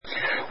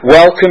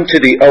Welcome to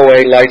the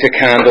OA Light a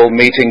Candle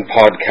Meeting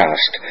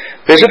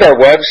podcast. Visit our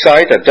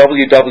website at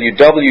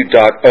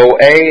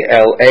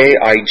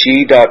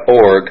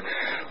www.oalaig.org,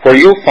 where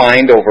you'll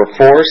find over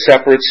 4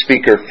 separate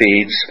speaker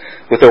feeds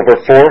with over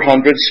 400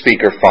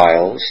 speaker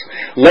files,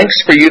 links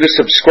for you to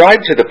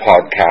subscribe to the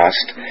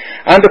podcast,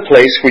 and a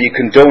place where you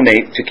can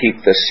donate to keep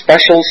the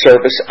special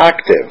service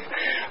active.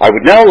 I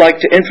would now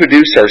like to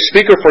introduce our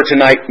speaker for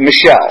tonight,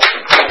 Michelle.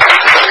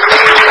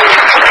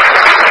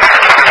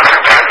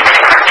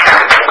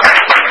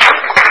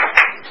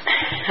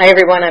 Hi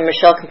everyone, I'm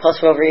Michelle,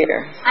 compulsive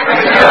overeater. Hi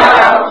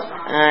Michelle.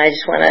 I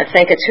just want to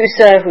thank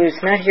Atusa, who's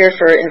not here,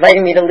 for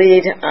inviting me to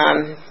lead,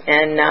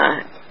 and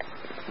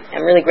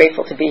I'm really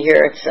grateful to be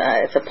here. It's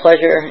a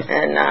pleasure,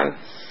 and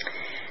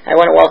I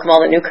want to welcome all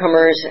the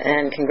newcomers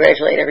and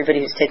congratulate everybody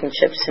who's taking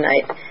chips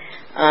tonight.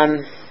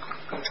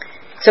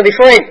 So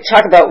before I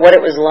talk about what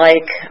it was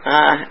like,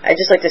 I'd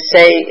just like to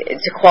say,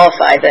 to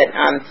qualify, that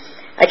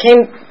I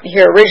came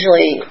here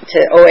originally to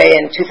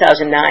OA in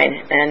 2009,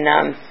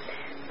 and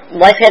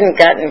life hadn't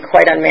gotten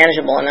quite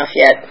unmanageable enough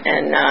yet,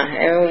 and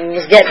it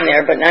was getting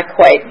there, but not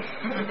quite.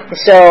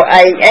 So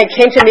I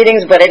came to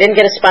meetings, but I didn't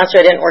get a sponsor,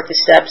 I didn't work the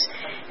steps,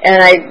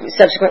 and I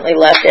subsequently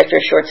left after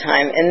a short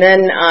time. And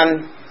then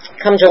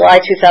come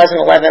July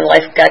 2011,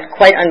 life got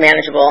quite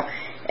unmanageable,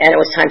 and it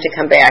was time to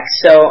come back.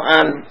 So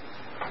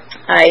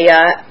I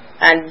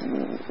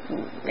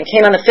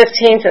came on the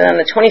 15th, and on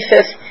the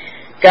 25th,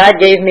 God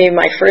gave me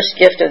my first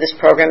gift of this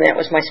program, and that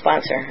was my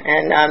sponsor.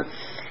 And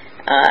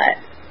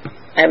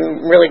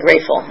I'm really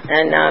grateful,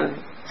 and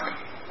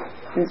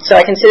so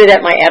I consider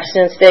that my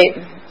abstinence date,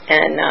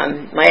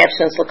 and my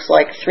abstinence looks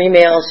like 3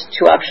 meals,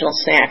 2 optional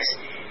snacks,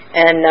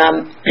 and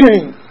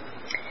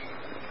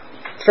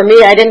for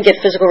me, I didn't get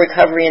physical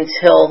recovery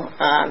until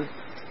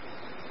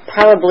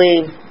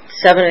probably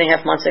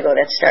 7.5 months ago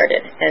that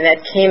started, and that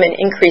came in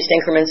increased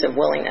increments of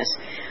willingness.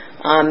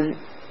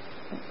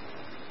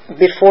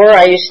 Before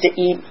I used to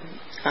eat,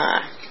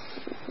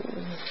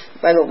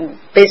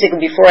 basically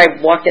before I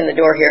walked in the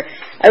door here,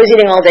 I was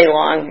eating all day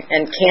long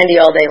and candy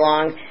all day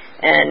long,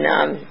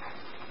 and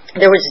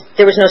there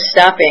was no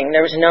stopping.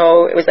 There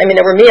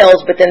were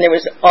meals, but then there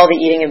was all the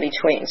eating in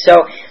between.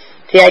 So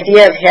the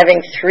idea of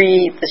having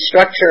the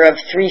structure of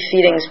 3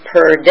 feedings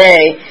per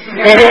day,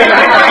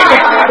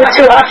 with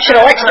 2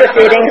 optional extra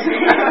feedings,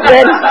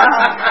 then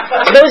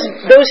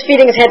those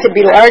feedings had to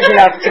be large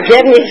enough to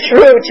get me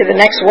through to the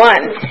next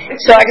one.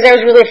 So because I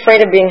was really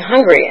afraid of being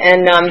hungry,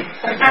 and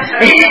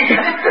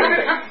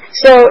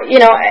so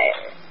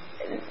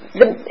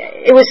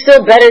it was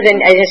still better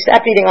than, I just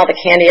stopped eating all the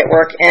candy at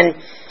work, and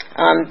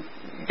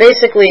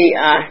basically,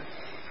 I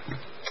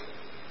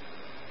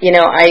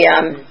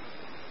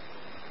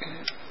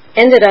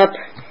ended up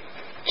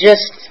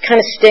just kind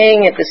of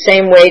staying at the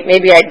same weight.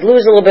 Maybe I'd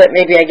lose a little bit,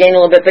 maybe I gain a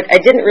little bit, but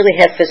I didn't really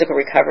have physical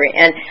recovery.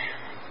 And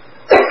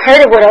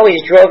part of what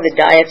always drove the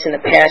diets in the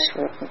past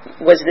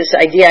was this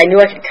idea I knew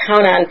I could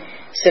count on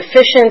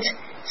sufficient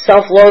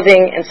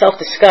self-loathing and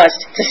self-disgust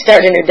to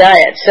start a new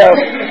diet. So,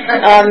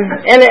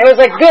 and it was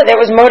like good,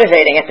 that was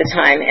motivating at the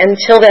time,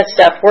 until that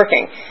stopped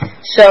working.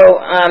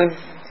 So,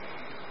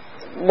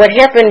 what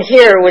happened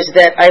here was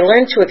that I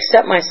learned to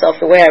accept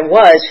myself the way I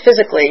was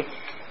physically,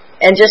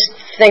 and just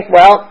think,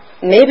 well,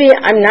 maybe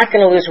I'm not going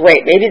to lose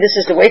weight. Maybe this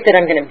is the weight that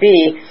I'm going to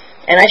be,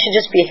 and I should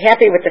just be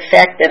happy with the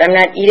fact that I'm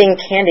not eating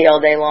candy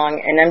all day long,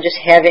 and I'm just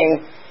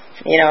having,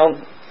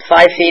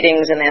 5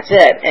 feedings and that's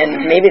it.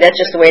 And maybe that's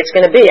just the way it's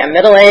going to be. I'm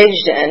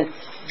middle-aged, and,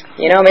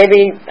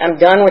 maybe I'm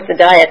done with the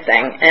diet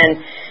thing.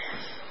 And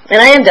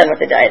I am done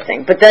with the diet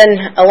thing. But then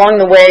along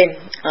the way,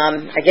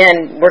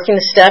 again, working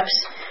the steps,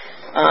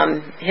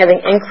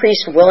 having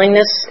increased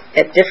willingness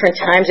at different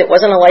times. It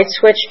wasn't a light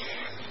switch.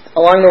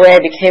 Along the way,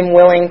 I became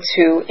willing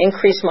to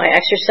increase my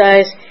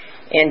exercise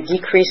and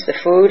decrease the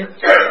food.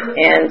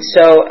 And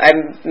so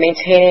I'm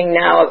maintaining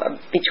now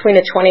between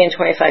a 20 and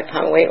 25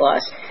 pound weight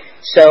loss.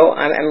 So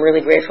I'm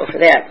really grateful for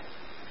that.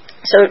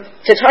 So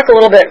to talk a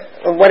little bit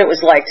of what it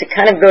was like, to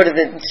kind of go to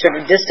the sort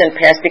of distant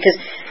past, because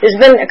there's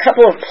been a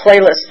couple of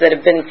playlists that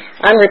have been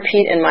on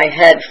repeat in my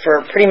head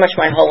for pretty much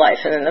my whole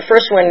life. And then the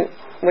first one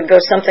would go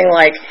something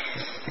like,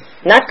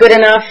 not good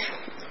enough,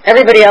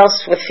 everybody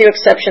else, with few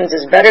exceptions,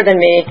 is better than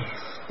me,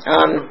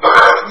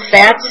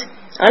 fat,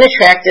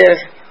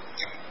 unattractive,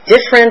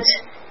 different,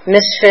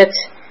 misfit,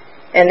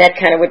 and that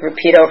kind of would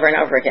repeat over and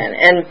over again.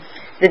 And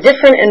the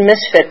different and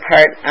misfit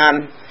part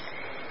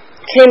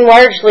came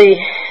largely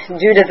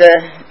due to the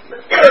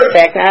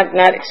fact,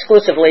 not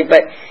exclusively, but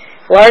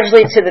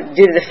largely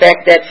due to the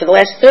fact that for the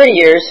last 30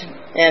 years,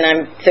 and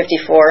I'm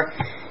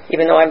 54,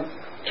 even though I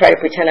try to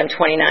pretend I'm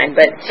 29,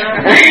 but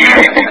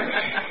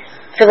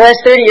for the last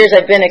 30 years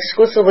I've been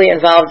exclusively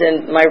involved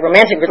in my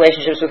romantic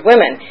relationships with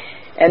women.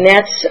 And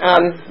that's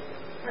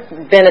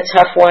been a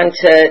tough one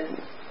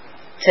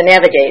to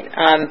navigate.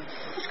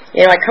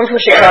 I come from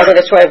Chicago.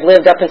 That's where I've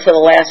lived up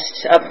until I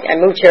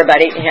moved here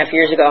about 8.5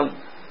 years ago.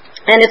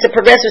 And it's a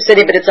progressive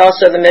city, but it's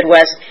also the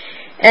Midwest.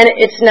 And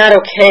it's not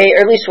okay,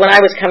 or at least when I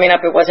was coming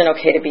up, it wasn't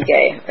okay to be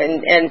gay.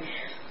 And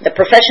the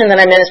profession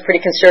that I'm in is pretty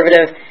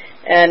conservative.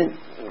 And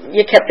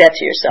you kept that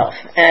to yourself.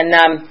 And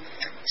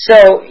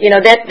so,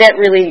 that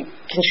really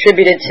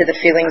contributed to the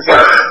feelings of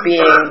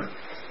being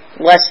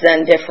less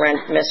than,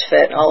 different,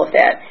 misfit, all of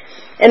that.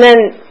 And then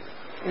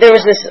there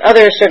was this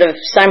other sort of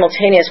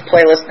simultaneous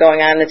playlist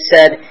going on that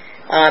said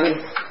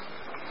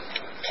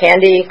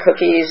candy,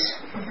 cookies,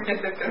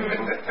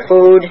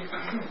 food,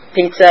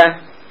 pizza,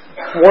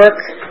 work,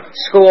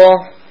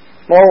 school,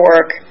 more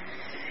work,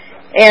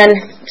 and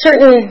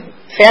certain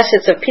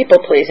facets of people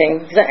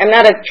pleasing. I'm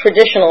not a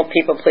traditional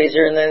people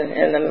pleaser in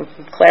the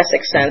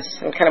classic sense.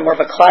 I'm kind of more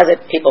of a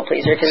closet people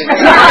pleaser because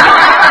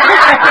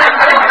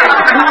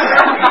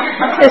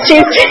it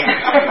seems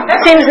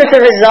that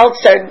the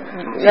results are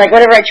like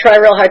whenever I try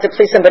real hard to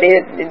please somebody,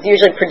 it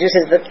usually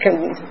produces the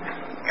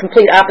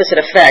complete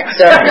opposite effect.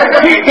 So,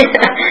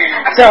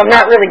 so I'm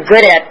not really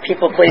good at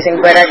people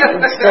pleasing, but I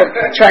still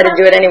try to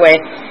do it anyway.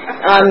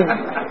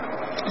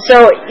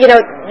 So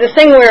the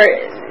thing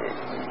where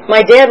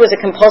my dad was a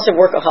compulsive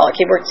workaholic.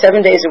 He worked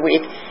 7 days a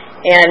week,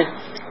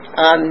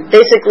 and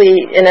basically,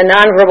 in a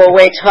nonverbal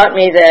way, taught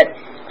me that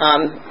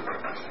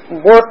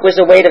work was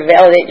a way to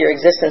validate your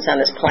existence on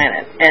this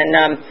planet.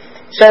 And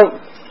so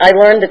I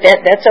learned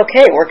that's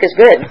okay. Work is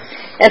good.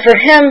 And for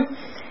him,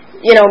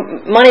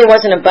 money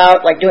wasn't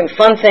about like doing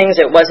fun things.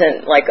 It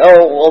wasn't like,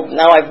 oh, well,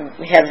 now I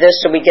have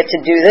this, so we get to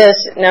do this.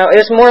 No, it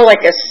was more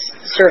like a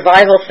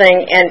survival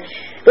thing. And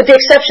with the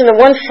exception,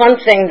 the one fun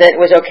thing that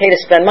was okay to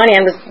spend money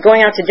on was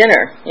going out to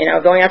dinner,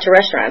 going out to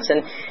restaurants. And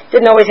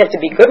didn't always have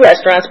to be good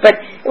restaurants, but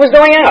it was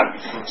going out.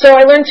 So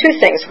I learned two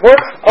things: work,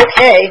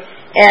 okay,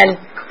 and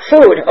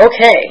food,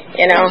 okay.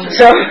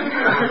 So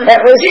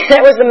that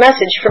was the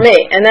message for me.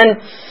 And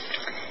then,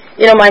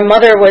 my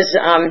mother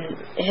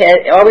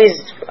had always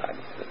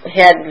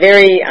had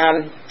very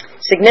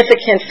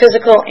significant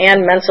physical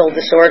and mental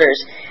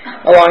disorders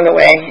along the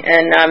way,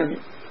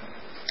 and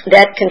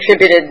that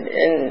contributed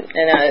in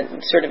a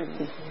sort of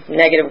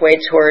negative way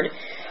toward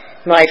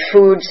my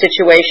food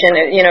situation.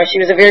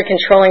 She was a very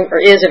controlling, or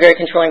is a very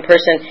controlling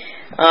person.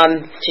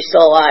 She's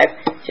still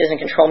alive. She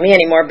doesn't control me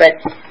anymore, but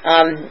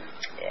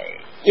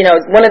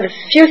one of the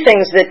few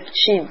things that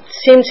she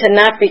seemed to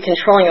not be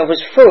controlling of was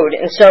food,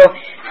 and so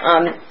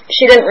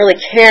she didn't really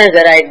care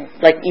that I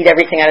eat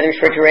everything out of the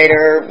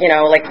refrigerator.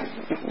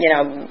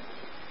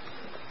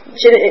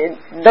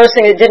 Those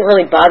things, it didn't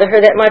really bother her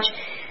that much.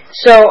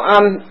 So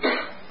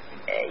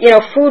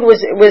food was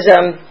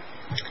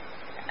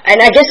and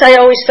I guess I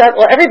always thought,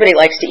 well, everybody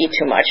likes to eat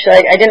too much. So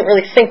I didn't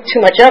really think too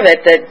much of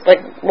it. That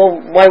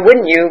well, why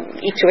wouldn't you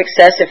eat to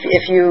excess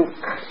if you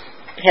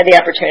had the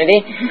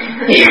opportunity?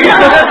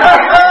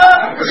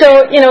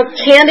 So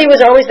candy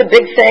was always the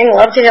big thing.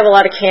 Loved to have a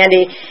lot of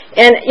candy.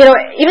 And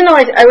even though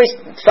I always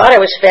thought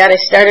I was fat, I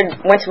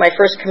went to my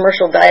first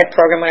commercial diet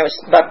program when I was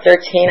about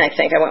 13. I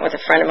think I went with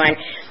a friend of mine,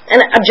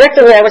 and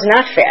objectively I was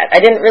not fat. I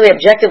didn't really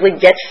objectively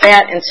get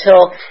fat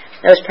until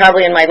I was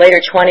probably in my later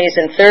 20s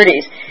and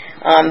 30s.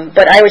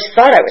 But I always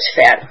thought I was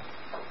fat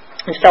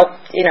and felt,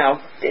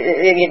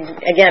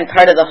 again,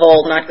 part of the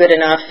whole not good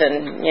enough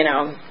and,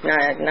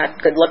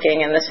 not good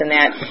looking and this and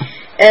that.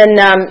 And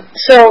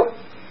so,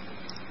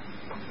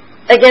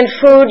 again,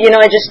 food,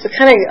 I just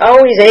kind of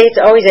always ate.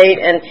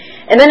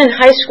 And then in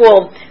high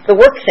school, the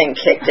work thing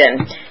kicked in.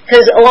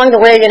 Because along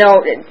the way,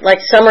 like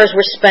summers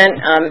were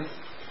spent,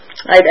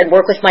 I'd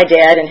work with my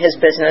dad in his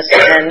business,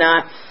 and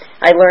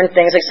I learned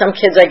things. Like some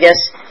kids, I guess,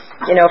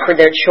 for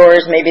their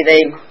chores, maybe they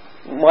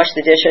wash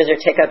the dishes or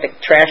take out the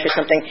trash or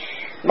something.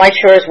 My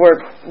chores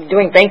were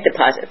doing bank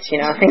deposits,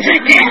 things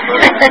like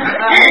that.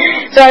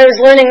 So I was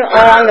learning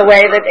along the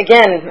way that,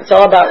 again, it's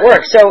all about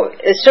work. So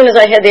as soon as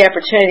I had the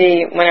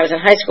opportunity when I was in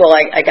high school,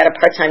 I got a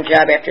part-time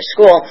job after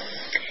school.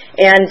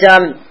 And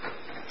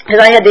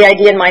because I had the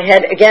idea in my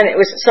head, again, it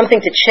was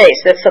something to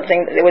chase. That's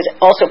something that was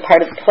also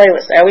part of the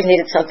playlist. I always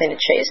needed something to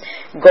chase,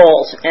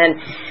 goals. And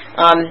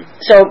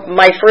so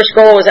my first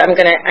goal was I'm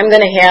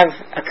gonna have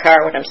a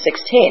car when I'm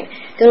 16,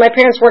 because my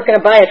parents weren't going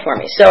to buy it for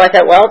me. So I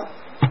thought, well,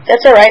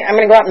 that's all right. I'm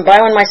going to go out and buy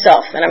one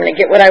myself, and I'm going to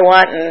get what I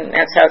want, and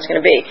that's how it's going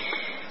to be.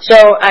 So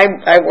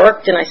I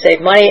worked and I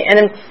saved money, and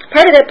then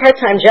part of that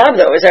part-time job,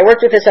 though, is I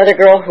worked with this other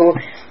girl who,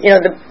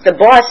 the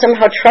boss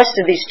somehow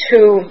trusted these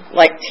two,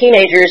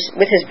 teenagers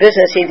with his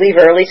business. He'd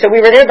leave early, so we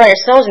were there by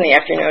ourselves in the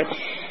afternoon.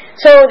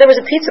 So there was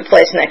a pizza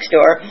place next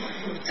door,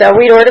 so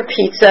we'd order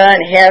pizza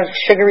and have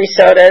sugary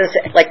sodas,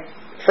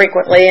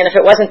 frequently, and if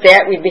it wasn't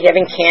that, we'd be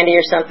having candy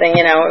or something,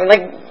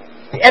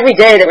 every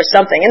day there was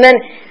something. And then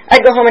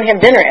I'd go home and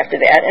have dinner after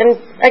that, and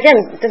again,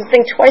 didn't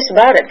think twice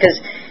about it, because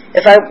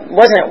if I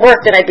wasn't at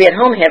work, then I'd be at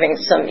home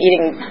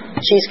eating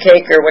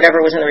cheesecake or whatever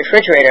was in the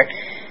refrigerator.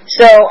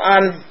 So,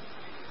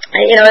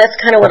 that's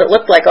kind of what it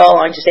looked like all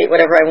along. Just ate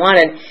whatever I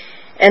wanted.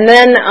 And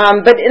then,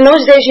 but in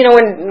those days,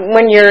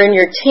 when you're in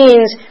your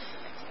teens,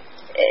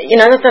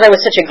 not that I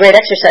was such a great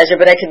exerciser,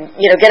 but I could,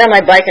 get on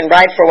my bike and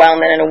ride for a while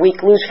and then in a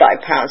week lose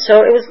 5 pounds.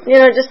 So it was,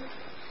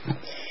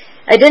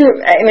 I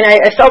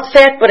felt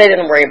fat, but I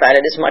didn't worry about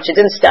it as much. It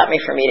didn't stop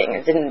me from eating.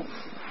 It didn't,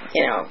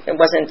 it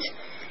wasn't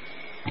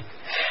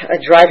a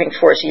driving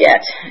force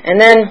yet. And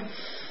then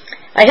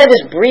I had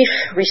this brief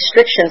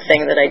restriction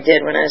thing that I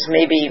did when I was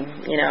maybe,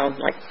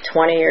 like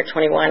 20 or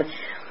 21,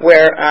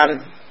 where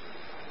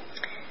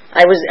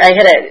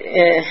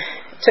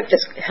took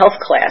this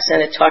health class, and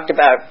it talked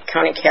about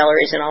counting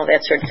calories and all that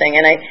sort of thing.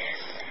 And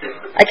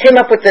I came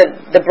up with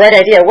the bright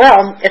idea,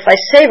 well, if I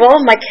save all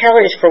of my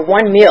calories for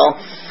one meal,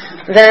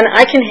 then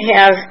I can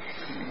have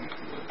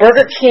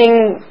Burger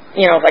King,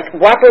 like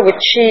Whopper with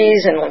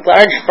cheese and like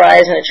large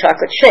fries and a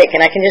chocolate shake,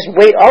 and I can just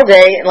wait all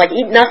day and like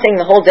eat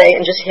nothing the whole day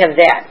and just have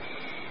that.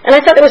 And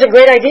I thought that was a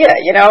great idea,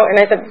 and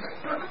I thought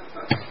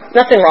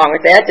nothing wrong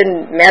with that. It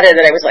didn't matter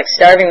that I was like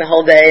starving the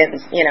whole day and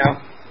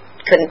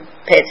couldn't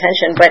pay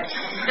attention, but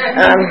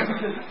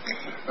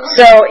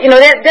so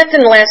that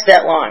didn't last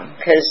that long,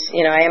 because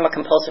I am a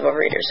compulsive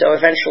overeater. So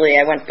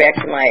eventually I went back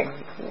to my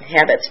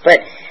habits,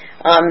 but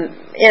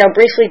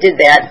briefly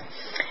did that.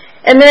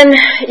 And then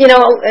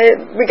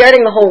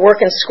regarding the whole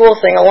work and school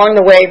thing, along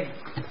the way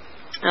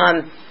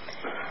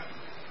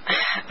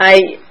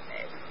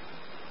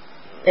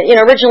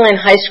originally in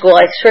high school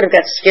I sort of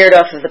got scared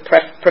off of the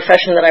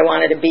profession that I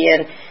wanted to be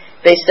in,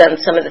 based on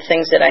some of the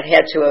things that I'd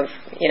had to have,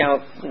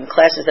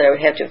 classes that I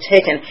would have to have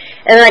taken.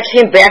 And then I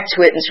came back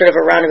to it in sort of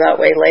a roundabout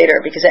way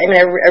later, because I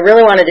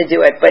really wanted to do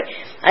it. But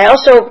I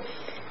also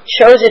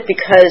chose it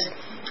because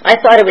I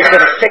thought it was going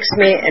to fix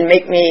me and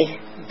make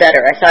me better.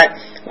 I thought,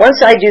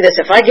 once I do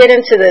this, if I get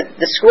into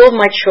the school of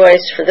my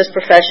choice for this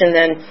profession,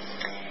 then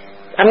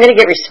I'm going to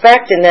get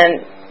respect, and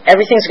then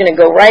everything's going to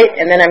go right,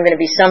 and then I'm going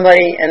to be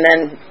somebody, and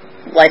then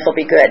life will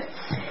be good.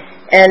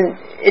 And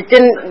it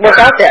didn't work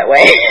out that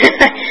way.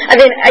 I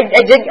mean,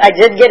 I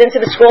did get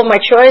into the school of my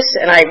choice,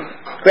 and I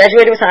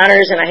graduated with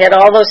honors, and I had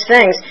all those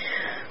things.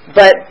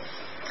 But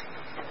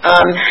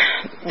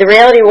the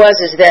reality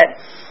is that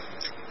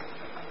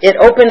it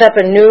opened up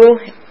a new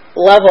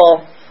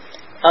level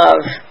of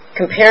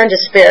compare and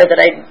despair that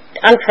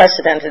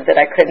unprecedented, that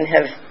I couldn't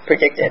have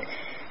predicted.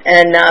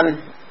 And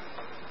and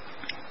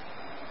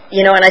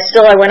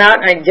I went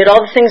out and I did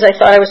all the things I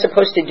thought I was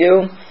supposed to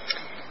do,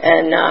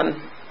 and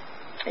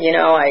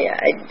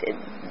I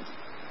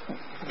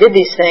did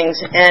these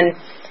things, and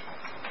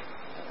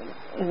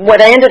what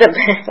ended up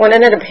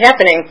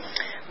happening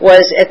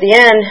was, at the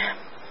end,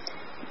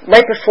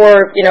 right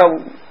before,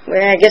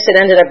 I guess it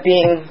ended up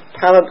being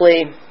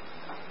probably,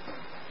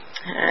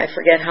 I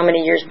forget how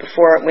many years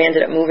before we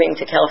ended up moving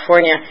to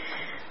California,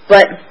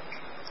 but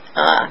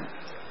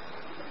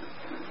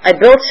I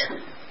built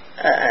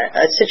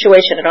a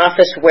situation, an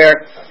office,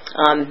 where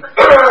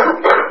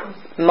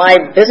my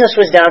business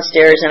was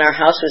downstairs and our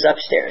house was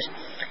upstairs.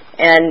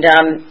 And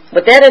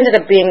what that ended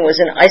up being was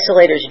an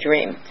isolator's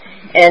dream.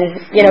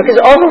 And, because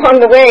all along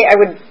the way I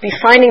would be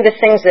finding the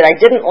things that I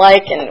didn't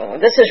like,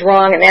 and this is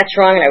wrong and that's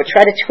wrong, and I would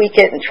try to tweak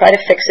it and try to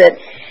fix it.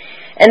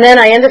 And then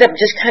I ended up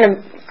just kind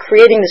of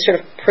creating this sort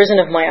of prison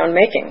of my own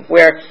making,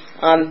 where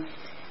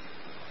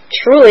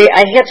truly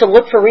I had to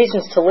look for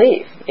reasons to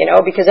leave,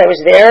 because I was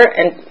there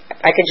and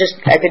I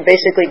could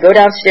basically go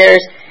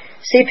downstairs,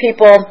 see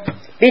people,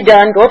 be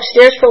done, go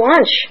upstairs for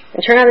lunch,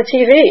 and turn on the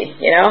TV,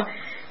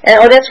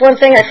 And that's one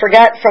thing I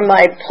forgot from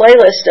my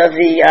playlist of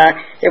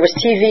there was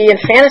TV and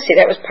fantasy.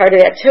 That was part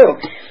of that too.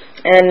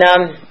 And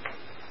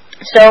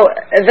so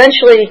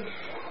eventually,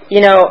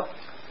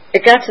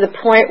 it got to the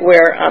point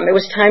where it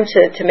was time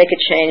to make a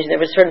change. There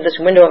was sort of this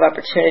window of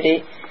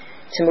opportunity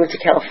to move to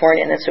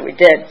California, and that's what we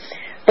did.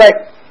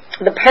 But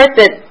the part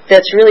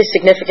that's really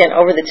significant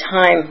over the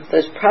time,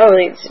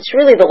 it's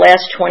really the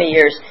last 20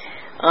 years.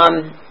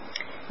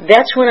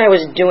 That's when I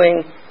was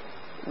doing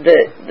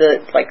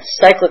the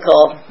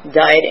cyclical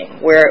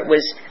dieting, where it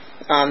was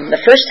the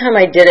first time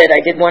I did it.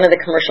 I did one of the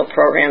commercial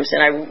programs,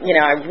 and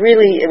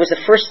it was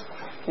the first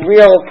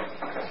real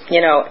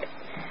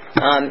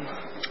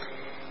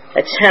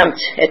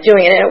attempt at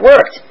doing it, and it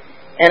worked.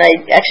 And I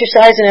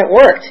exercised, and it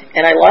worked,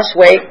 and I lost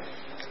weight,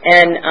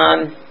 and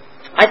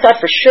I thought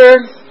for sure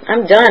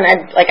I'm done.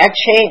 I've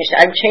changed.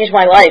 I've changed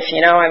my life.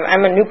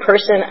 I'm a new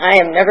person. I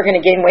am never going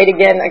to gain weight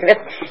again. Like that,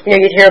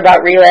 you'd hear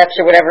about relapse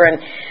or whatever, and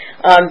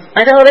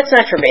I thought, that's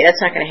not for me.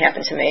 That's not going to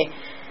happen to me.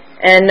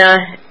 And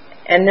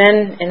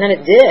then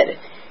it did,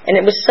 and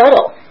it was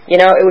subtle.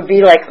 It would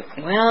be like,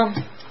 well,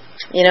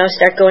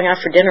 start going out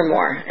for dinner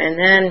more, and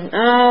then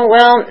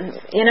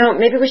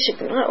maybe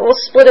we'll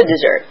split a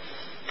dessert,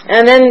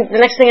 and then the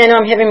next thing I know,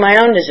 I'm having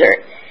my own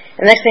dessert,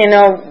 and the next thing I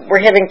know,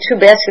 we're having 2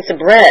 baskets of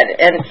bread,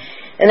 and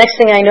the next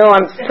thing I know,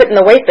 I'm putting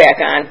the weight back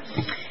on,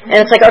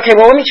 and it's like, okay,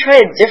 well, let me try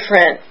a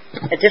different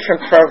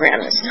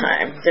program this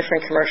time,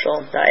 different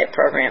commercial diet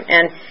program,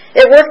 and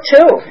it worked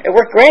too. It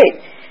worked great.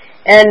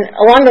 And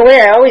along the way,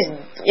 I always,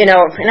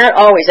 not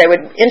always, I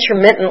would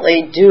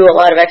intermittently do a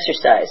lot of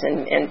exercise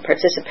and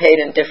participate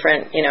in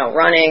different,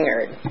 running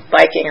or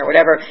biking or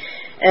whatever.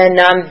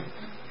 And I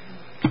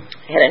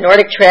had a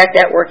Nordic track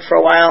that worked for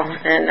a while,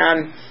 and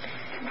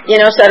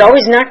so I'd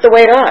always knock the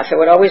weight off. It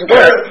would always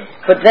work,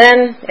 but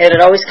then it would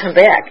always come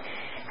back.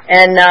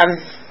 And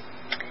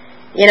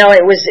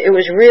it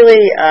was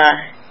really.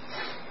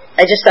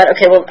 I just thought,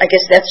 okay, well, I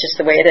guess that's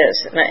just the way it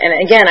is.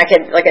 And again,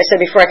 like I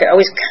said before, I could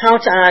always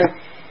count on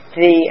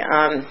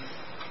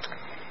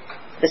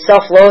the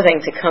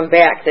self-loathing to come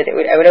back. That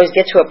I would always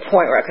get to a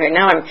point where, okay,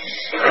 now I'm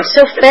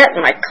so fat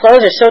and my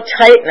clothes are so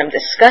tight and I'm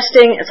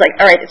disgusting. It's like,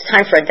 all right, it's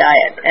time for a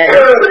diet. And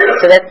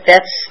so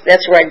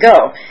that's where I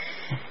go.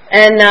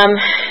 And and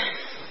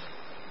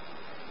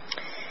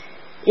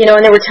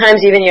there were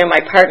times even,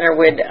 my partner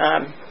would,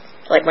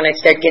 like when I'd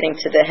start getting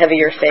to the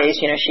heavier phase,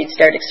 she'd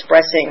start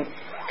expressing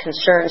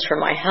concerns for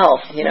my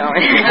health,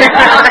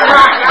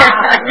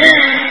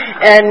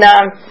 and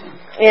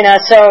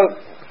so.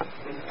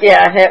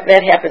 Yeah,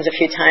 that happens a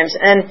few times,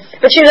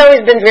 but she's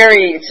always been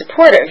very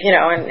supportive,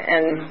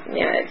 and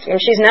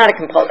she's not a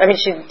compulsive. I mean,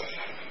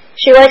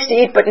 she likes to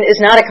eat, but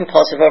is not a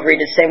compulsive overeater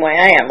the same way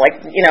I am.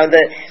 Like, there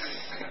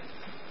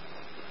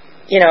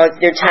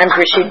are times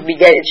where she'd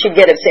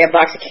get say a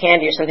box of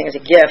candy or something as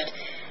a gift,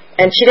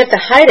 and she'd have to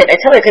hide it. I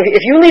tell her,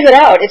 if you leave it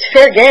out, it's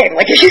fair game.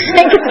 Like, if you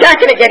think it's not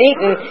going to get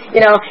eaten,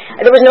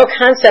 there was no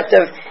concept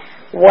of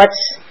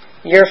what's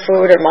your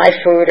food or my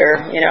food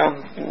or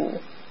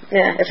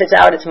yeah, if it's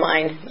out, it's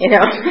mine,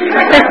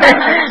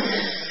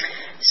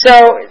 So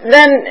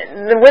then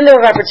the window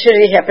of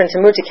opportunity happened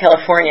to move to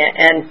California,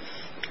 and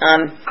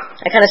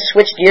I kind of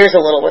switched gears a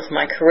little with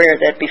my career.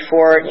 That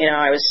before,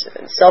 I was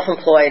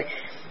self-employed,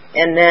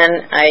 and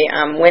then I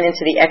went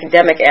into the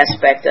academic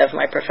aspect of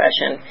my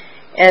profession,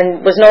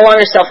 and was no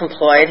longer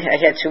self-employed. I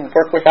had to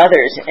work with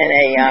others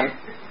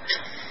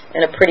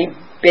in a pretty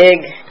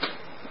big,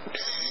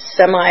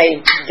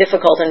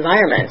 semi-difficult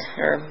environment,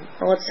 or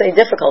let's say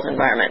difficult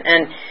environment.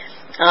 And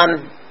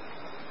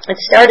it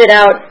started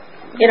out,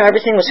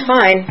 everything was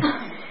fine.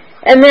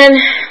 And then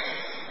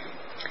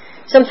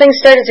some things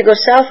started to go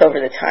south over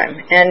the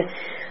time. And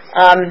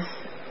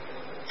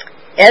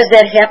as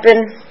that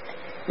happened,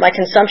 my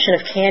consumption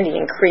of candy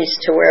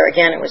increased to where,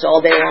 again, it was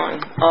all day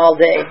long, all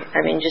day.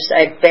 I mean,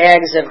 I had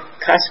bags of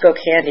Costco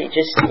candy,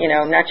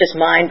 not just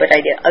mine, but I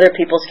get other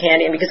people's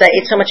candy. And because I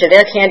ate so much of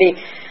their candy,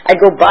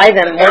 I'd go buy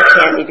them more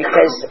candy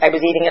because I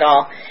was eating it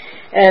all.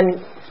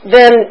 And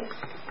then,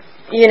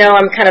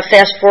 I'm kind of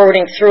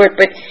fast-forwarding through it,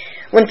 but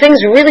when things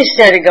really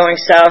started going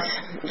south,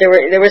 there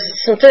was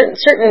some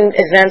certain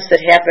events that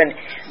happened,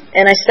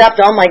 and I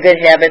stopped all my good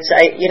habits.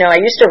 I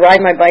used to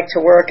ride my bike to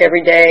work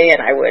every day,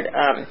 and I would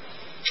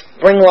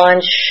bring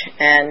lunch,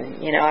 and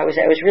I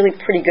was really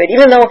pretty good.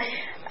 Even though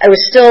I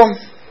was still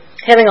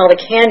having all the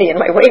candy and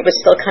my weight was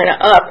still kind of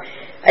up,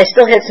 I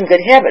still had some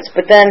good habits.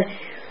 But then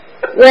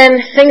when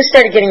things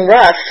started getting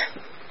rough,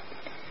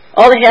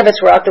 all the habits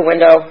were out the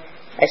window.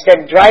 I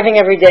started driving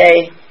every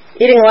day,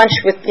 eating lunch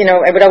with,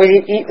 I would always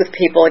eat with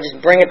people, I'd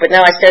just bring it, but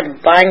now I started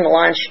buying the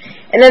lunch,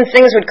 and then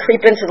things would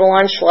creep into the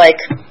lunch like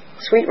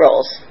sweet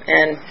rolls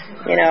and,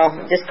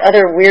 just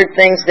other weird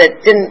things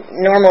that didn't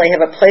normally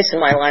have a place in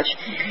my lunch.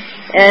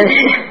 And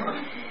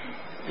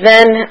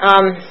then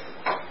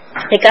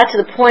it got to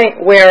the point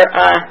where,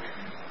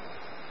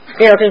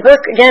 because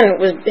work, again,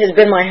 has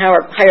been my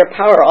higher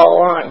power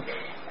all along,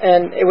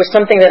 and it was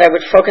something that I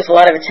would focus a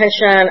lot of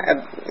attention on,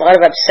 a lot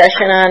of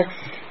obsession on.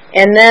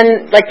 And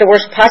then, like the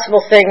worst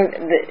possible thing,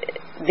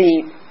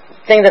 the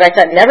thing that I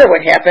thought never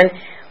would happen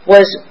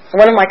was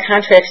one of my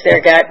contracts there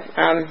got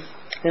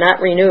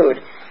not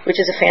renewed, which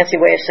is a fancy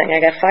way of saying I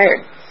got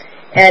fired.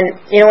 And,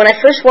 when I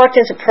first walked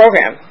into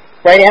program,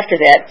 right after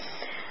that,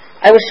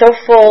 I was so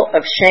full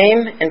of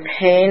shame and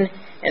pain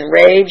and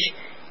rage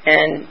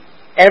and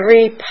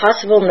every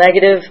possible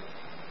negative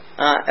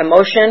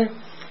emotion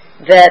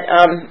that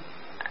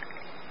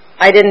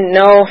I didn't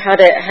know how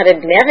to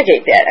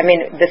navigate that. I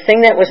mean, the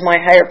thing that was my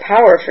higher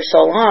power for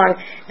so long,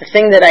 the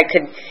thing that I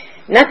could,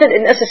 not that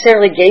it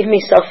necessarily gave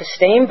me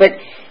self-esteem, but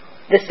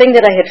the thing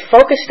that I had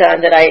focused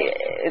on, that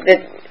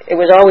it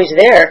was always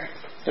there,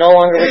 no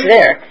longer was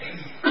there.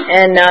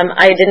 And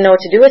I didn't know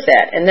what to do with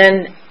that. And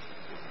then,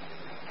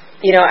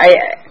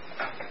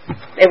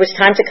 it was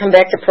time to come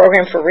back to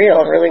program for real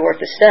and really work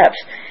the steps.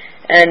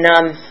 And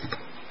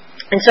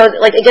so,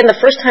 like, again, the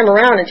first time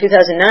around in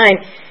 2009,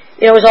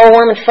 it was all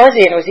warm and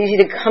fuzzy, and it was easy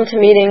to come to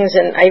meetings,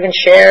 and I even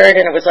shared,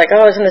 and it was like,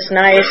 oh, isn't this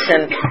nice,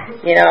 and,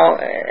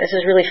 this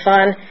is really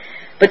fun.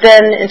 But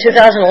then in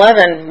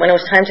 2011, when it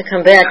was time to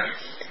come back,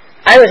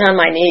 I was on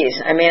my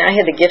knees. I mean, I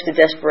had the gift of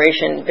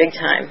desperation big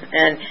time,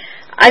 and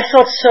I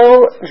felt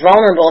so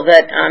vulnerable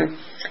that,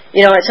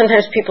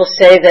 sometimes people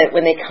say that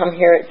when they come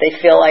here, they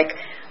feel like,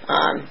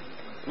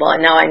 well,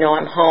 now I know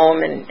I'm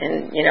home, and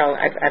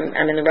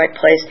I'm in the right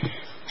place.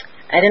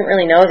 I didn't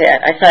really know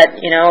that. I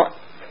thought,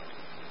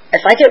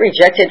 if I get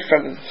rejected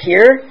from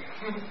here,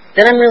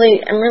 then I'm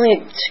really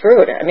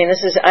screwed. I mean,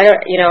 I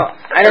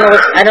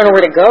don't know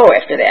where to go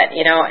after that,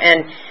 and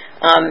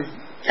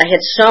I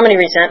had so many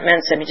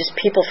resentments. I mean, just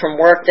people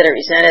from work that I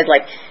resented,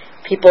 like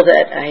people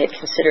that I had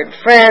considered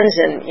friends,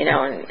 and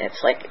and it's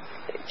like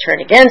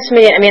turned against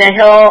me. I mean, I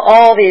had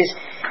all these,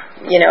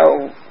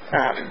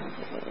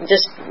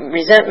 just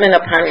resentment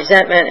upon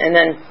resentment, and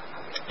then,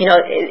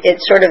 it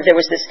sort of, there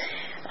was this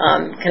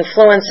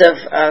confluence of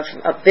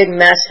a big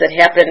mess that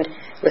happened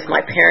with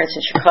my parents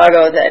in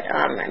Chicago that,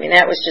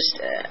 that was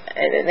just,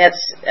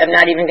 I'm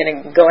not even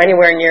going to go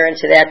anywhere near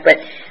into that, but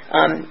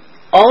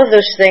all of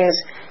those things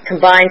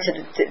combined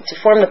to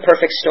form the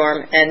perfect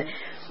storm. And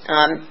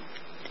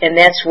And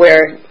that's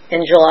where,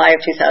 in July of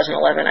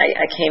 2011,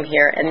 I came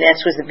here, and that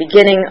was the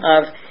beginning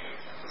of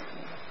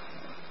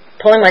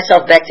pulling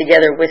myself back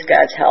together with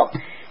God's help.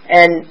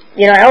 And,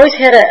 I always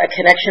had a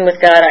connection with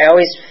God. I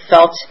always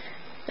felt,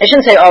 I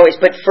shouldn't say always,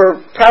 but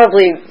for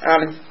probably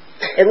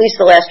at least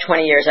the last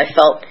 20 years, I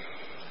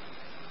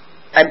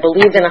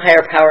believed in a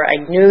higher power. I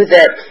knew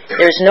that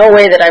there's no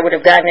way that I would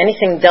have gotten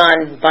anything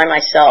done by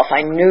myself.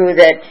 I knew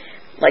that,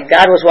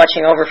 God was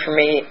watching over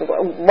me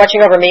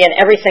and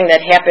everything that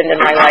happened in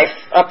my life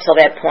up till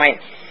that point,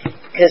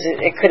 because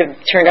it could have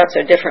turned out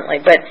so differently.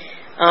 But,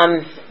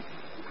 I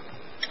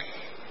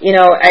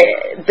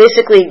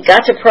basically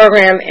got to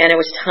program, and it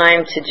was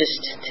time to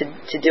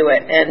do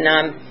it.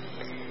 And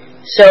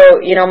so,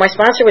 my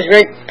sponsor was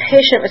very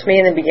patient with me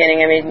in the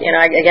beginning. I mean,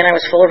 again, I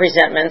was full of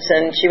resentments,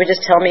 and she would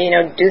just tell me,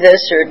 do this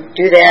or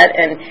do that,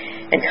 and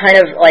kind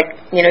of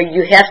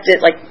you have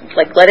to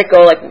let it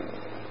go.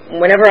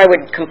 Whenever I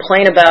would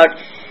complain about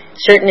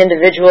certain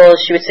individuals,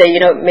 she would say,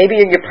 maybe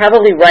you're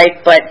probably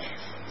right, but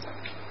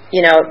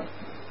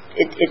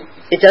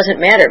it doesn't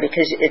matter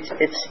because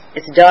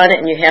it's done,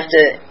 and you have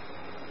to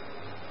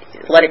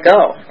let it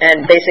go.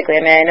 And basically,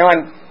 I know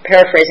I'm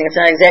paraphrasing, it's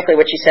not exactly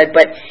what she said,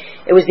 but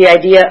it was the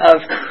idea of,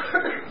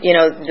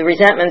 the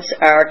resentments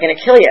are going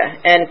to kill you.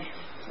 And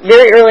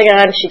very early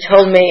on, she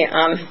told me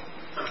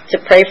to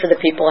pray for the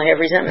people I have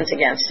resentments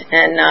against.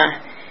 And,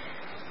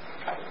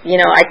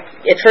 I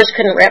at first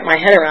couldn't wrap my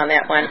head around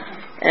that one.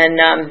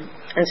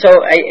 And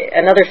so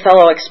another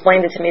fellow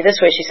explained it to me this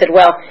way. She said,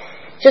 well,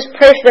 just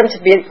pray for them to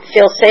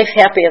feel safe,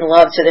 happy, and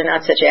loved so they're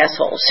not such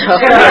assholes.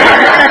 So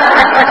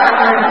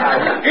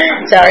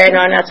sorry, I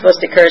know I'm not supposed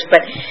to curse,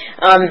 but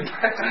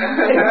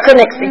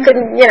couldn't.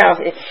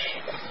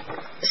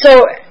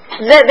 So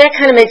that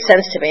kind of made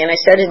sense to me, and I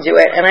started to do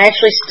it, and I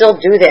actually still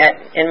do that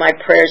in my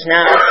prayers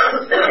now,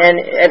 and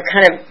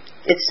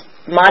it's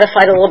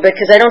modified a little bit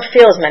because I don't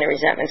feel as many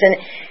resentments.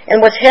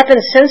 And what's happened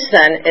since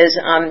then is,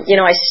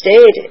 I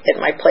stayed at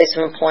my place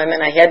of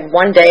employment. I had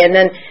one day, and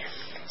then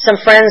some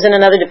friends in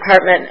another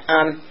department,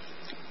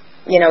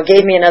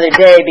 gave me another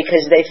day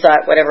because they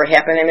thought whatever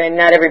happened. I mean,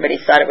 not everybody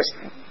thought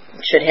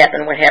should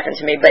happen what happened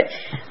to me, but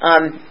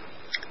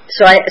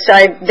so I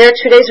there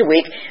 2 days a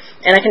week,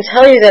 and I can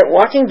tell you that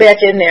walking back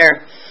in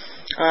there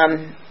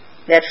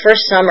that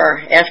first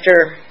summer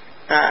after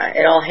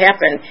it all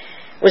happened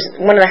was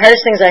one of the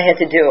hardest things I had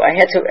to do. I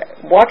had to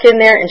walk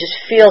in there and just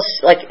feel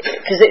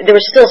because there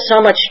was still so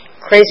much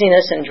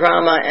craziness and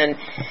drama, and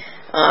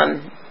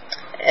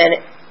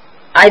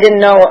I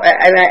didn't know.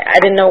 I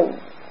didn't know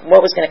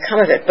what was going to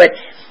come of it. But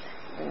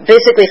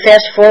basically,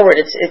 fast forward,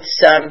 it's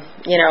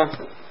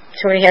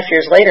 2.5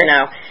 years later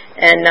now,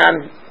 and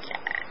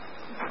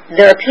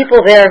there are people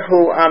there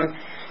who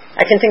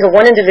I can think of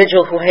one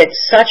individual who I had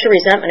such a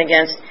resentment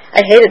against.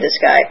 I hated this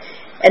guy.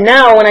 And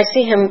now when I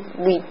see him,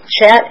 we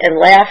chat and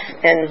laugh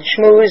and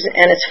schmooze,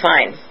 and it's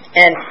fine.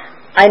 And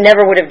I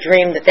never would have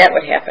dreamed that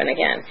would happen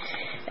again.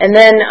 And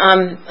then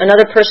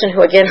another person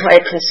who I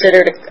had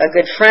considered a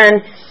good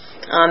friend,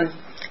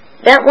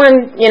 that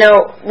one,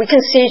 we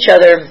can see each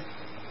other,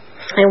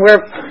 and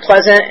we're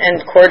pleasant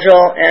and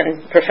cordial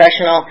and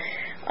professional.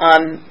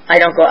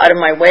 I don't go out of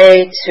my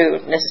way to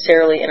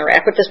necessarily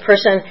interact with this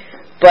person,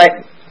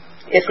 but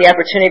if the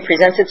opportunity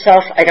presents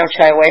itself, I don't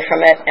shy away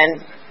from it,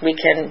 and we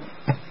can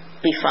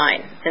be fine.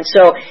 And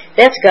so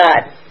that's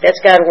God. That's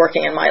God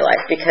working in my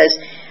life, because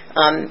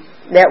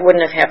that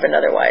wouldn't have happened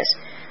otherwise.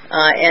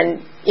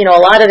 And,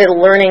 a lot of the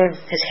learning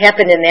has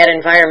happened in that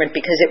environment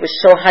because it was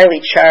so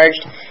highly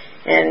charged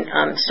and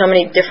so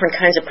many different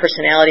kinds of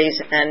personalities.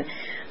 And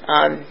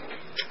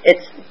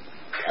it's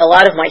a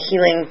lot of my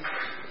healing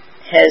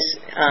has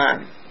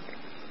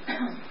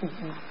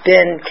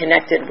been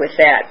connected with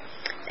that.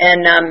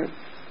 And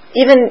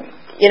even,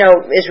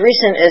 as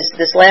recent as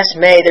this last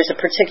May, there's a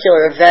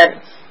particular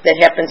event that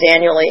happens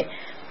annually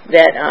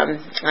that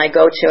I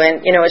go to.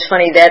 And, it's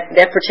funny,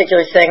 that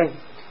particular thing,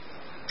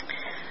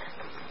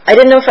 I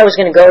didn't know if I was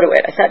going to go to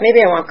it. I thought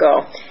maybe I won't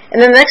go. And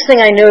then the next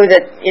thing I knew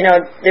that,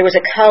 there was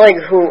a colleague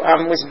who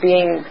was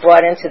being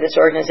brought into this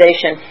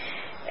organization.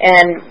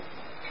 And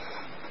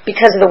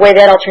because of the way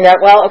that all turned out,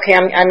 well, okay,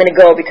 I'm going to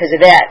go because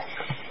of that.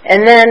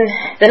 And then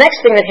the next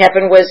thing that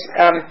happened was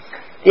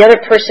the other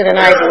person and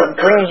I who were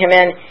bringing him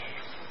in,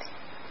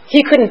 he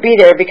couldn't be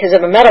there because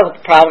of a medical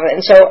problem, and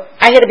so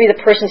I had to be the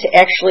person to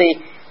actually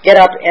get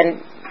up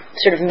and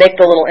sort of make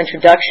the little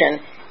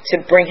introduction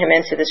to bring him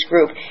into this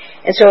group.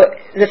 And so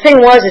the thing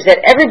was is that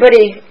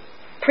everybody,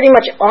 pretty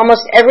much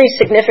almost every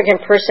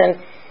significant person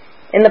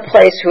in the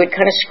place who had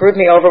kind of screwed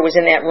me over was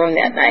in that room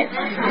that night.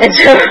 And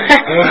so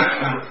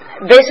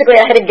basically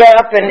I had to get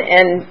up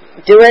and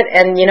do it,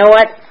 and you know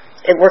what?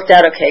 It worked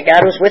out okay.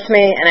 God was with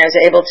me, and I was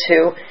able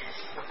to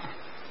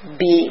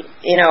be,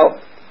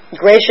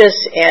 gracious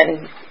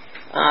and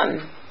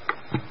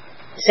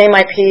say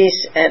my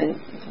piece and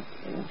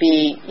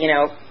be,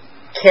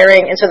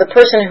 caring. And so the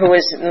person who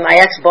was my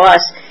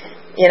ex-boss,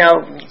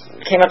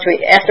 came up to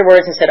me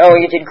afterwards and said, "Oh,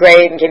 you did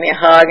great," and gave me a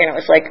hug, and it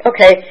was like,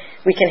 okay,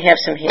 we can have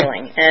some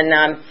healing.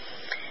 And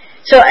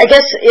So I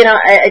guess,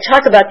 I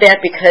talk about that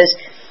because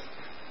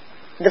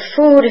the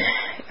food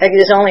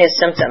is only a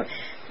symptom.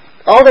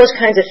 All those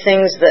kinds of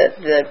things,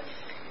 the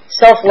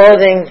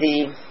self-loathing,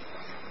 the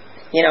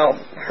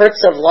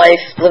hurts of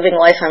life, living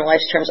life on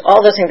life's terms,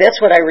 all those things,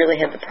 that's what I really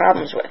had the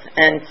problems with.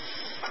 And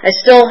I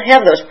still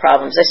have those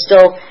problems. I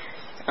still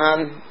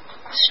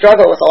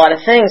struggle with a lot of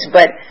things,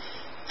 but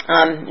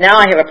now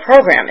I have a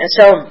program. And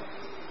so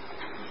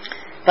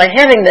by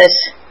having this,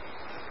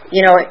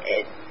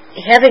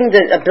 having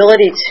the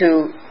ability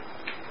to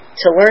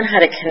learn how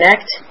to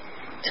connect,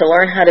 to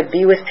learn how to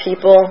be with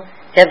people,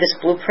 have this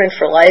blueprint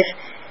for life,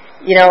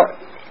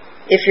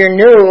 if you're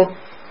new,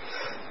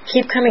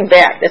 keep coming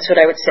back. That's what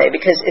I would say,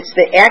 because it's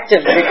the act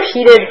of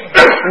repeated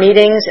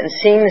meetings and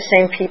seeing the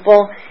same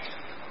people.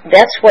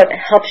 That's what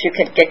helps you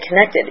get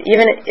connected.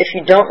 Even if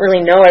you don't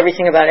really know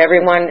everything about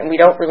everyone, and we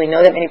don't really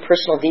know that many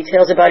personal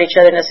details about each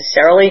other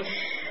necessarily,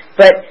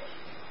 but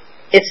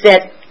it's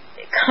that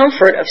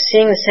comfort of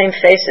seeing the same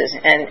faces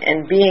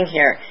and being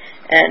here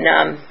and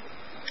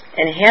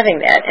having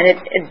that, and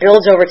it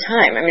builds over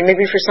time. I mean,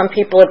 maybe for some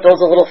people it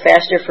builds a little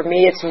faster. For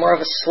me, it's more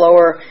of a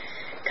slower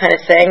kind of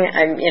thing.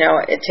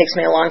 It takes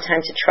me a long time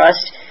to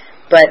trust,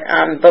 but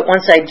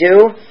once I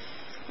do,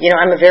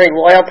 I'm a very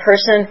loyal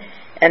person,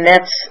 and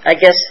that's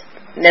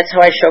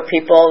how I show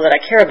people that I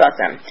care about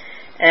them.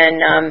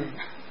 And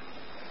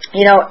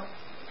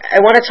I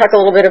want to talk a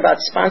little bit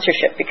about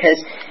sponsorship because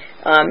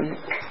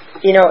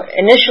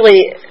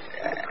initially,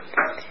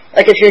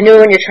 like if you're new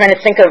and you're trying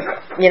to think of,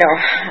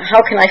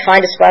 how can I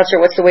find a sponsor?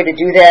 What's the way to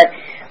do that?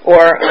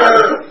 Or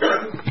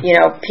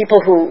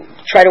people who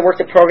try to work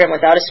the program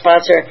without a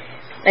sponsor.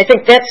 I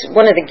think that's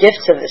one of the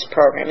gifts of this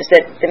program, is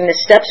that the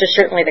steps are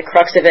certainly the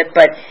crux of it,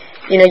 but,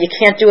 you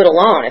can't do it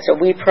alone. It's a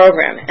we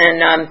program. And,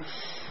 I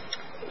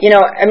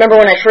remember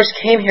when I first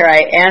came here,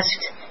 I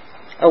asked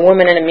a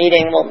woman in a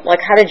meeting, well,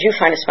 like, how did you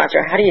find a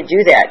sponsor? How do you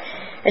do that?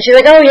 And she's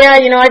like, oh, yeah,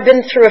 I've been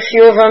through a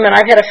few of them, and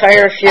I've had to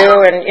fire a few,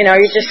 and,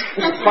 you're just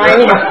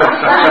fine.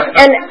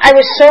 And I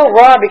was so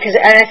raw, and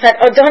I thought,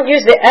 oh, don't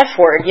use the F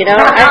word,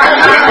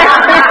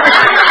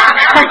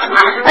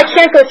 I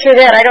can't go through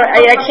that.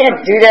 I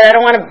can't do that. I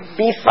don't want to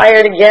be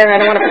fired again. I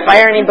don't want to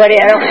fire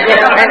anybody. I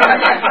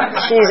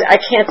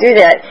can't do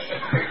that.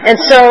 And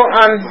so,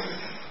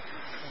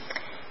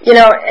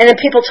 and then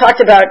people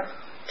talked about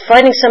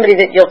finding somebody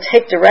that you'll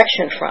take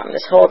direction from,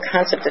 this whole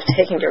concept of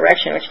taking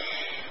direction, which,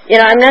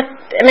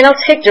 I'll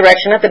take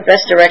direction, not the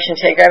best direction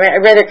taker. I'd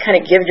rather kind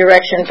of give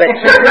direction, but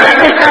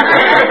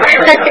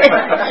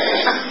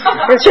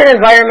in certain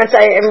environments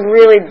I am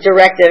really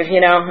directive,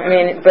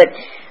 but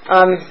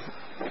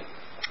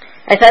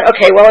I thought,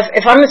 okay, well,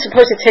 if I'm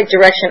supposed to take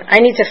direction, I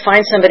need to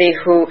find somebody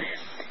who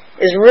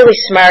is really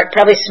smart,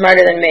 probably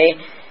smarter than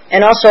me,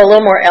 and also a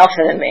little more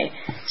alpha than me.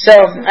 So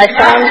I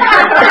found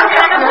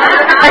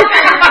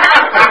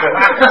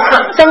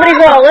somebody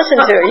who I'll listen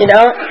to,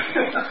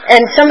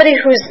 and somebody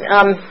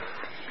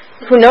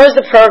who knows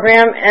the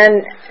program.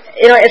 And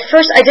at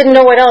first I didn't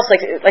know what else, like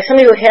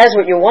somebody who has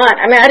what you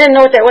want. I didn't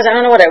know what that was. I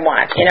don't know what I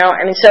want,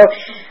 So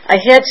I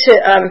had to,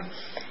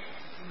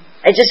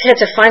 I just had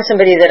to find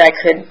somebody that I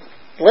could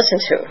listen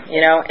to,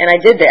 and I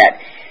did that.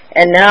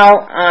 And now,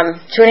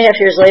 2.5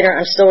 years later,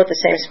 I'm still with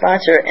the same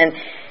sponsor. And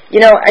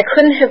I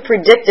couldn't have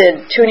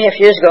predicted 2.5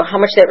 years ago how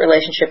much that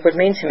relationship would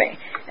mean to me.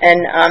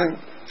 And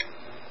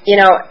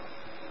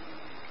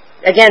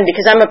again,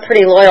 because I'm a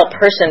pretty loyal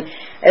person,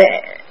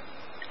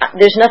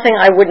 there's nothing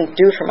I wouldn't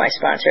do for my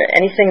sponsor.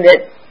 Anything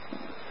that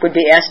would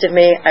be asked of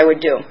me, I would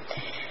do.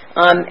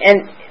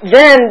 And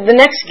then the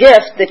next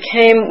gift that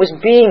came was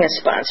being a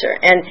sponsor.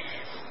 And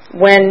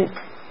when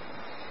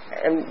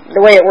the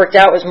way it worked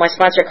out was my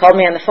sponsor called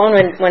me on the phone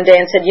one day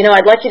and said,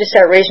 I'd like you to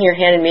start raising your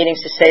hand in meetings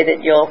to say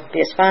that you'll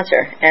be a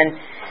sponsor. And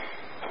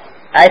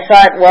I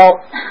thought, well,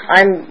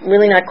 I'm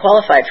really not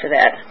qualified for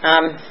that.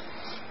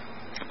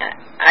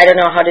 I don't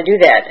know how to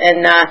do that.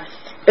 And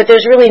but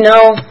there's really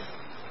no,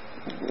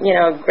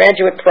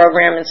 graduate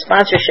program and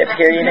sponsorship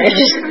here.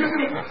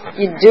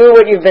 You do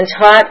what you've been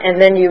taught, and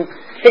then you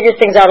figure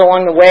things out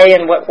along the way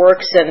and what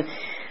works. And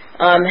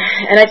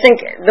I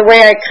think the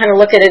way I kind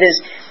of look at it is,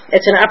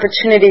 it's an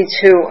opportunity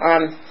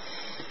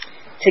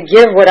to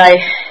give what I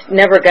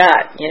never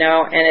got,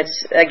 and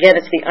it's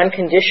the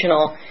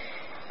unconditional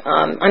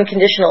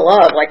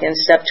love, like in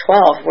step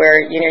 12, where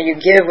you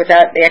give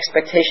without the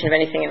expectation of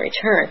anything in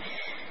return.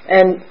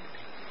 And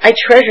I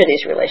treasure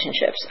these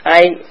relationships.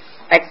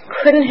 I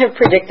couldn't have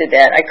predicted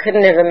that. I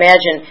couldn't have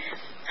imagined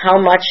how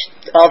much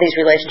all these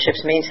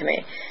relationships mean to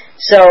me.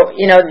 So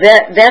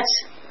that's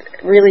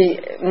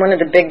really one of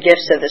the big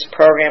gifts of this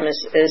program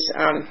is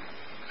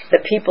the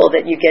people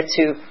that you get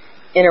to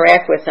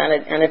interact with on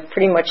a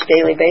pretty much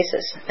daily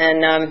basis.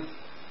 And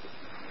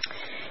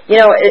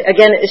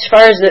again, as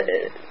far as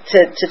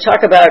to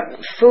talk about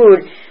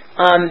food,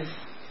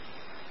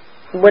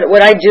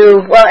 what I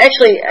do, well,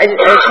 actually, I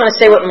just want to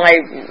say what my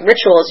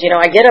ritual is.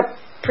 I get up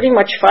pretty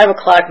much 5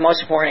 o'clock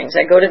most mornings.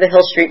 I go to the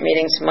Hill Street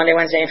meetings Monday,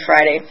 Wednesday, and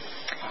Friday.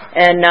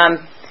 And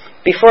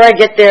before I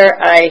get there,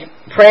 I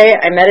pray,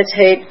 I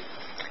meditate.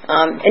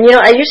 And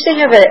I used to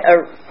have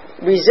a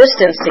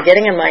resistance to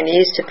getting on my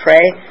knees to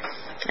pray.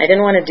 I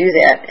didn't want to do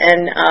that,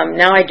 and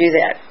now I do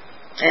that,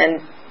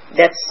 and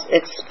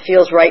it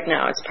feels right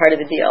now. It's part of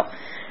the deal.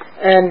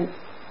 And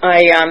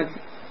I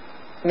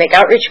make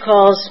outreach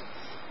calls.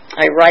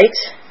 I write.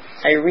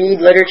 I read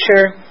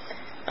literature.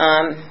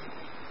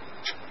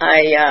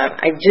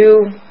 I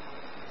do,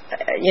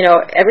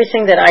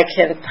 everything that I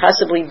can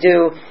possibly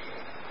do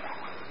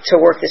to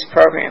work this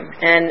program.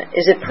 And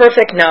is it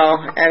perfect? No.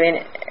 I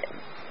mean,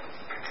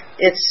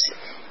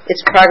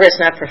 it's progress,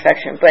 not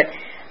perfection. But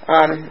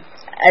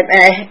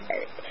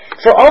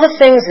for all the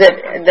things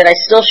that I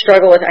still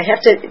struggle with, I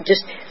have to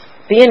just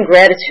be in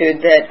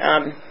gratitude that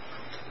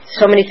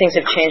so many things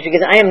have changed,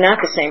 because I am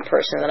not the same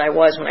person that I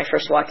was when I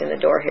first walked in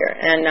the door here.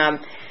 And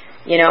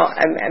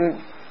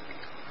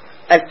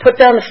I've put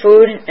down the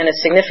food in a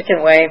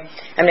significant way.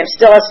 I mean, I'm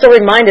still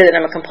reminded that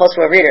I'm a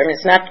compulsive reader. I mean,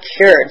 it's not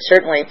cured,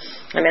 certainly.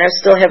 I mean, I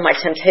still have my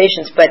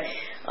temptations, but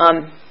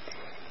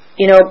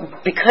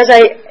because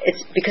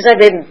I've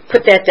been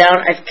put that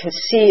down, I can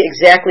see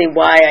exactly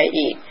why I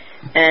eat,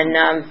 and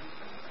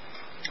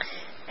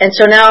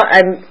so now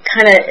I'm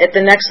kind of at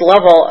the next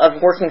level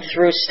of working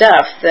through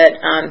stuff that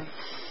I'm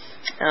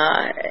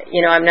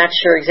not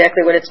sure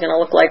exactly what it's going to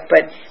look like,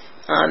 but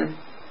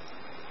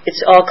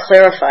it's all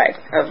clarified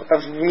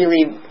of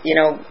really,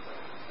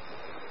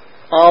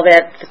 all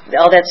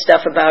that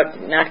stuff about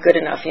not good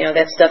enough,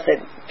 that stuff that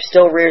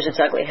still rears its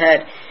ugly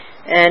head.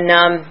 And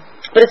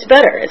but it's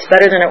better. It's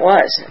better than it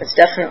was. It's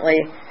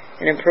definitely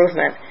an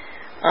improvement.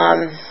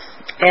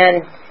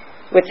 And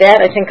with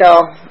that, I think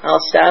I'll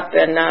stop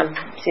and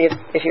see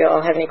if you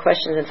all have any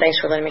questions, and thanks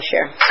for letting me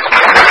share.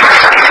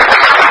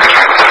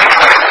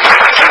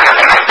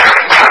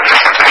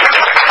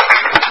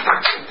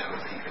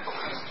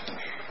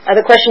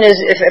 The question is,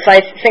 if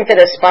I think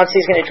that a sponsee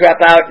is going to drop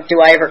out,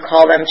 do I ever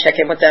call them, check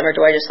in with them, or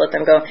do I just let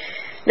them go?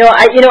 No,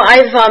 I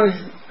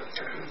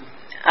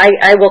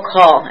will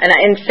call, and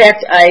in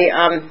fact,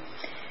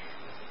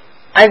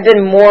 I've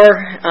been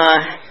more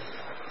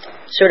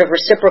sort of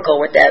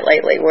reciprocal with that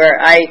lately, where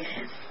I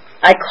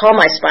call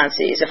my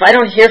sponsees. If I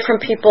don't hear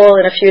from people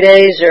in a few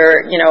days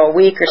or a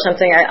week or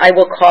something, I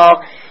will call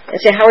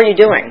and say, how are you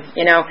doing?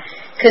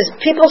 Because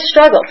people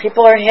struggle,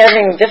 people are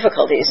having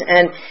difficulties,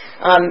 and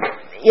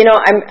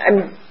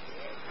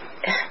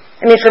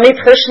for me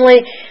personally,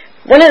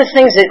 one of the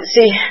things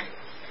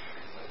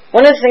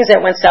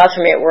that went south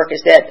for me at work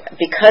is that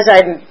because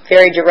I'm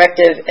very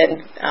directive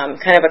and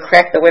kind of a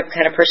crack the whip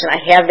kind of person,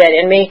 I have that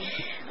in me.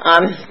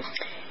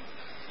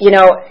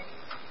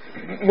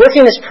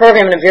 Working this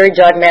program in a very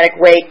dogmatic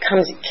way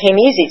came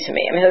easy to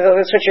me. I mean,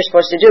 that's what you're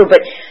supposed to do. But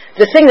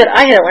the thing that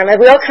I had to learn,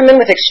 we all come in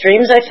with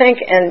extremes, I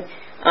think, and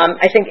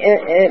I think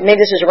maybe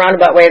this is a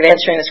roundabout way of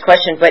answering this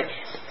question, but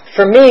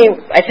for me,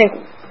 I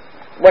think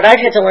what I've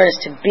had to learn is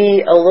to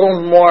be a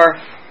little more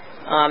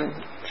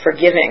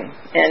forgiving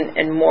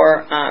and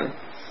more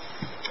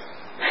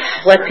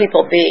let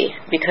people be,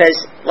 because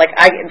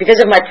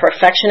of my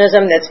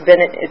perfectionism has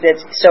been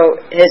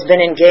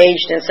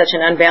engaged in such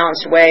an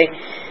unbalanced way,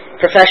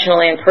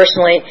 professionally and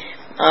personally.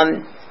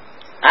 I'm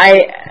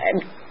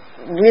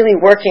really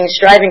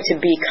striving to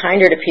be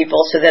kinder to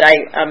people, so that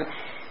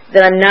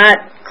I'm not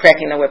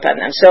cracking the whip on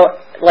them. So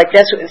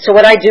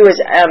what I do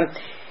is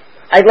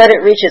I let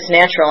it reach its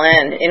natural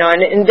end, and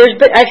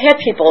I've had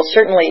people,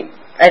 certainly,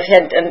 I've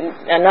had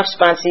enough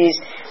sponsees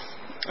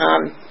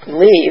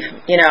leave,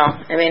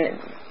 I mean,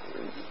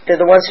 they're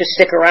the ones who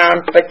stick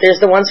around, but there's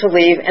the ones who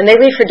leave, and they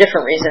leave for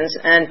different reasons,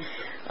 and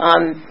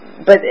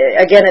but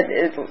again,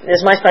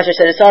 as my sponsor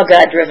said, it's all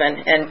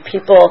God-driven, and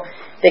people,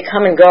 they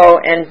come and go,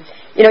 and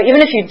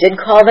even if you did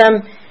call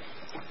them,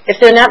 if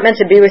they're not meant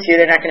to be with you,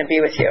 they're not going to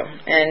be with you,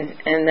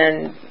 and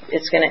then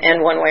it's going to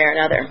end one way or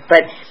another.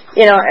 But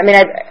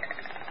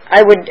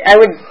I would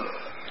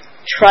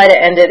try to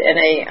end it in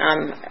a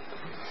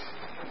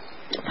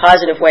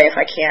positive way if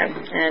I can,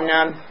 and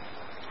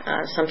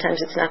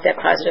sometimes it's not that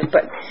positive,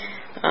 but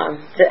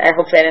I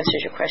hope that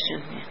answers your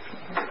question.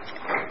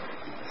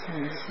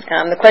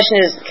 The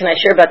question is, can I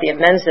share about the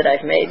amends that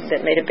I've made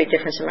that made a big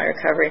difference in my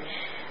recovery?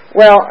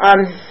 Well,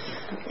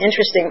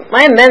 interesting.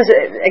 My amends,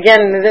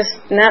 again, this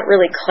not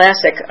really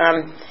classic.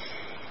 A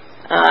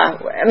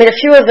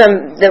few of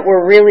them that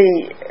were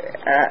really,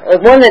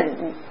 one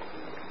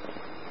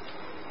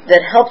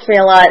that helped me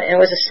a lot, and it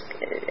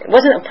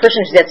wasn't a person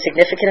who's that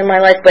significant in my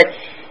life, but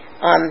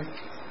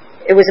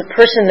it was a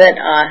person that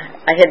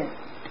I had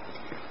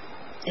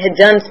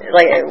done,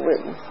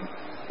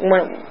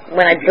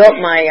 when I built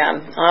my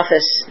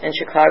office in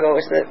Chicago,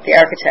 it was the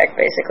architect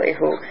basically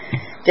who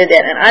did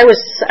that, and I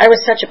was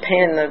such a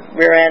pain in the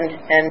rear end,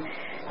 and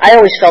I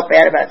always felt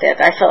bad about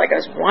that. I felt like I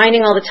was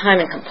whining all the time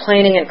and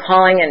complaining and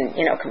calling and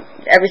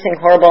everything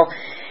horrible,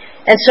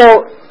 and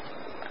so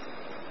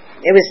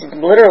it was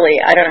literally,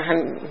 I don't know how,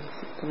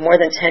 more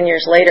than 10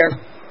 years later,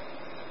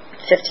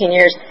 15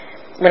 years,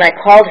 when I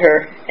called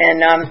her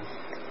and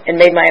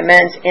made my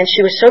amends, and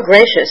she was so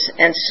gracious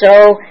and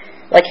so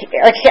like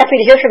happy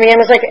to hear from me, and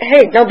was like,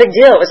 hey, no big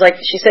deal. It was like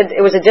she said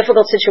it was a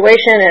difficult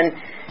situation,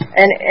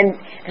 and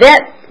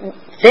that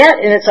that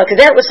in itself,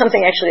 because that was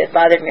something actually that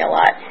bothered me a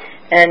lot,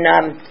 and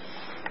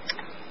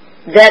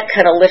that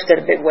kind of lifted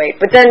a big weight.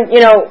 But then,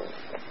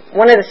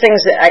 one of the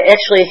things that I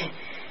actually,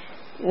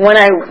 when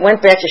I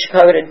went back to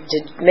Chicago to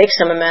make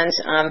some amends,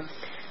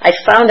 I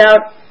found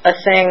out a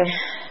thing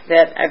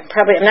that I'm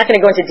not going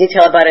to go into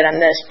detail about it on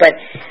this, but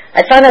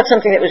I found out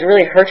something that was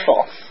really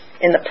hurtful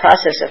in the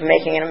process of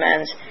making an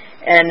amends.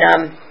 And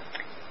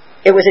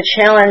it was a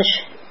challenge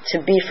to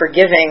be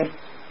forgiving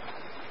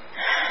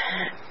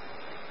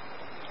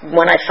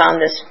when I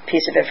found this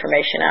piece of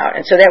information out.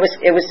 And so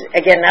it was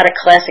again, not a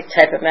classic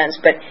type of amends,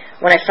 but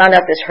when I found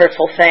out this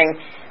hurtful thing,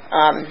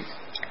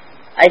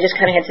 I just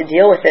kind of had to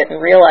deal with it and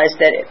realize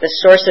that the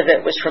source of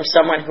it was from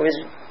someone who was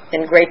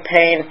in great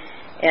pain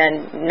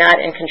and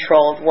not in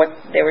control of what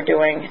they were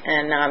doing.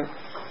 And,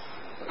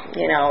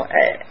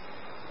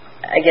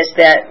 I guess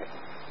that,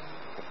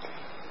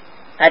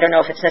 I don't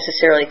know if it's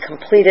necessarily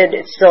completed.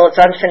 It's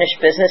unfinished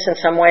business in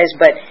some ways,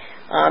 but,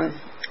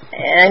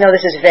 and I know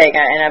this is vague,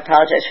 and I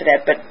apologize for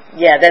that, but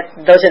yeah,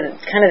 those are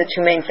kind of the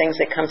two main things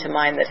that come to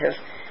mind that have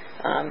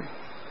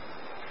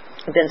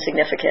been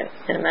significant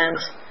in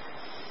amends.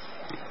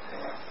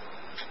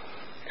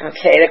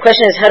 Okay, the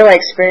question is, how do I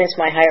experience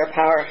my higher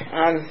power?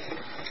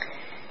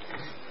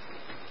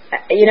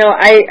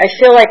 I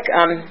feel like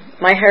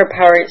my higher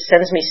power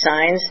sends me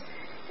signs,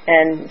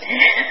 and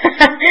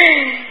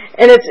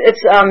and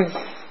it's I'm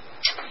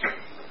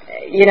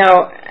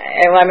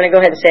going to go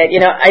ahead and say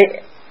it.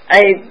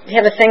 I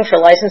have a thing for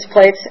license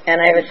plates,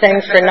 and I have a thing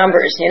for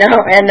numbers. And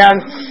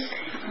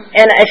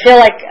I feel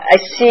like I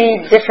see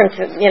different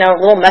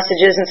little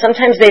messages, and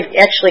sometimes they've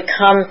actually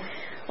come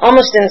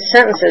almost in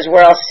sentences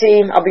where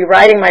I'll be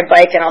riding my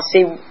bike and I'll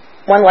see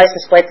one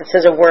license plate that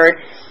says a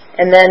word,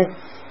 and then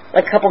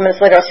a couple minutes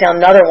later I'll see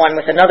another one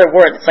with another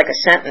word. It's like a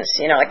sentence,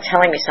 like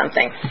telling me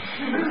something.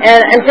 And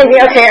I'm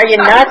thinking, okay, are you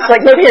nuts?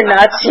 Like, maybe you're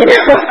nuts,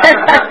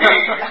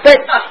 But,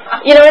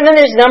 and then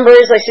there's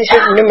numbers, I see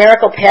certain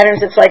numerical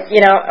patterns. It's like,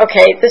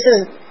 okay, this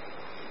is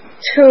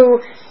too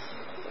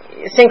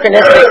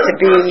synchronistic to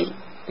be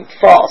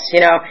false,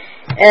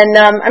 And,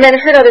 I've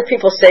heard other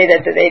people say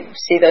that they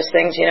see those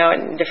things,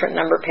 in different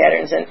number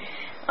patterns. And,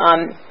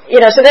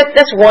 so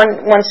that's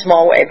one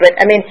small way. But,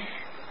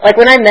 like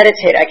when I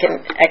meditate, I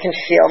can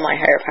feel my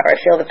higher power. I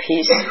feel the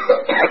peace.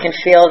 I can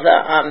feel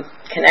the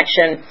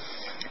connection.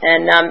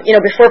 And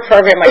before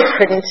program, I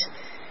couldn't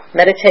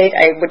meditate.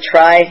 I would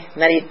try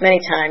many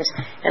times,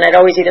 and I'd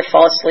always either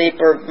fall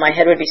asleep or my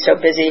head would be so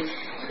busy.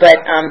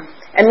 But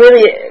and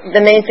really,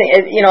 the main thing,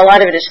 a lot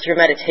of it is through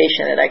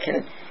meditation that I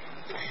can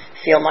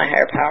feel my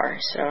higher power.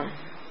 So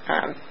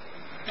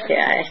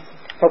I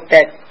hope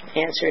that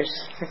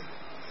answers.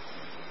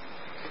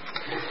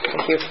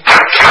 Thank you.